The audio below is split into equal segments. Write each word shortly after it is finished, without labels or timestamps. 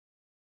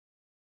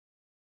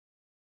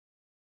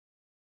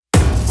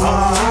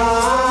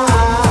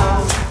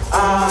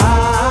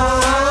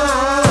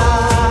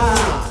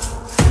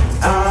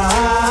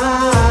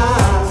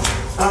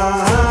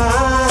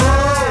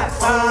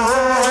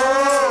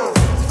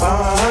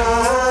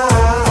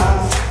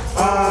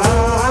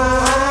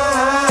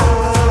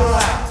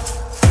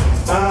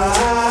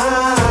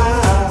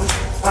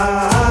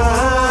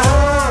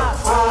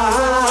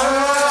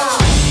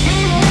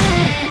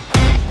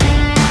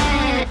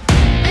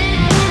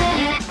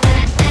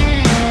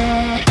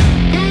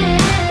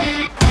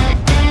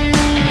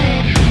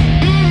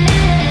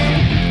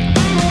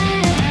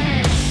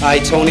I,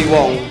 Tony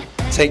Wong,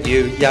 take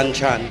you, Yan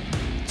Chan,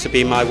 to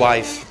be my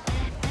wife,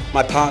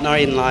 my partner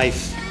in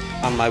life,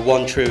 and my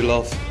one true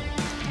love.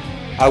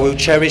 I will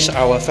cherish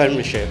our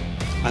friendship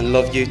and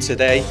love you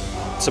today,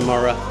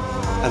 tomorrow,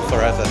 and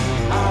forever.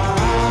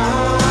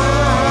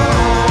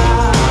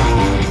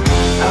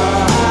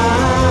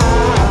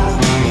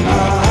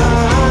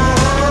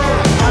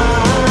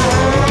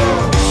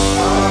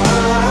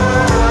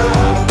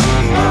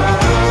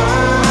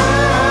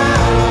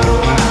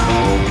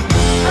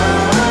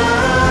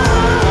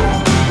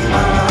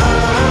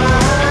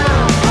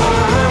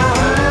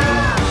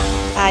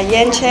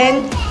 Yan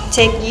Chan,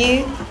 take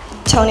you,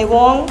 Tony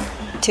Wong,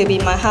 to be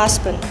my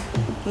husband,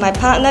 my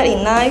partner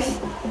in life,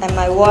 and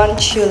my one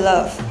true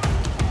love.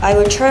 I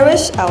will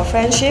cherish our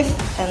friendship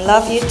and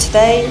love you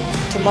today,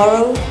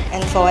 tomorrow,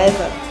 and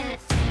forever.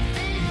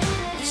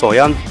 傻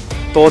欣，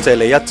多謝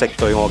你一直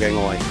對我嘅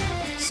愛，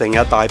成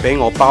日帶俾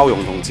我包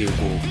容同照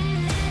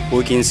顧，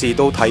每件事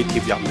都體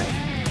貼入微。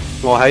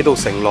我喺度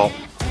承諾，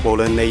無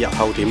論你日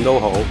後點都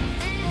好，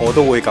我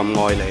都會咁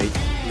愛你，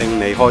令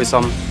你開心。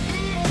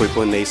陪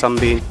伴你身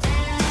邊，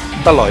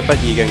得來不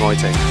易嘅愛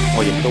情，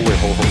我亦都會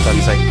好好珍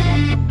惜。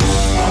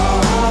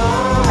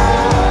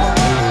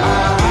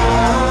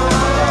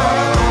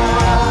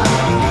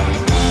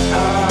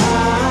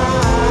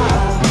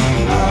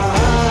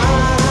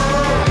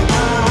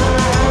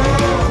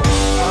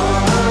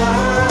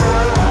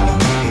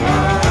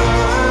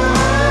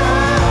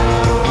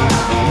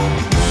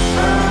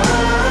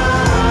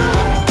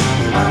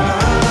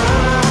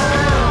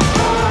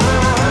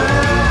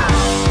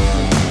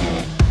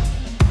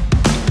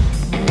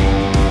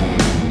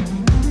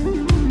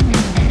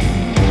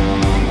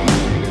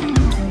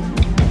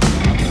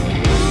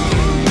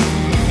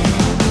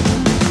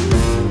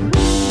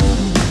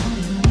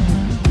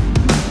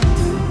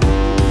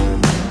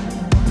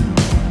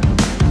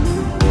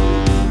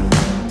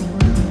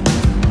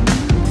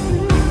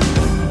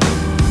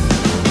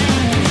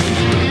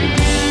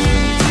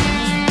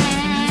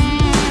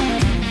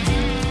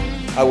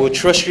I will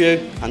trust you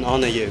and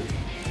honor you.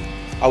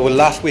 I will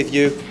laugh with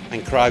you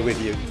and cry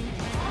with you.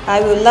 I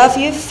will love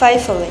you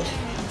faithfully,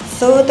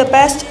 through the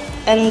best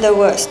and the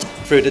worst.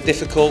 Through the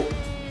difficult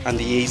and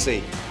the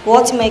easy.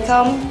 What may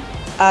come,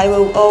 I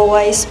will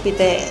always be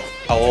there.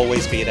 I'll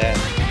always be there.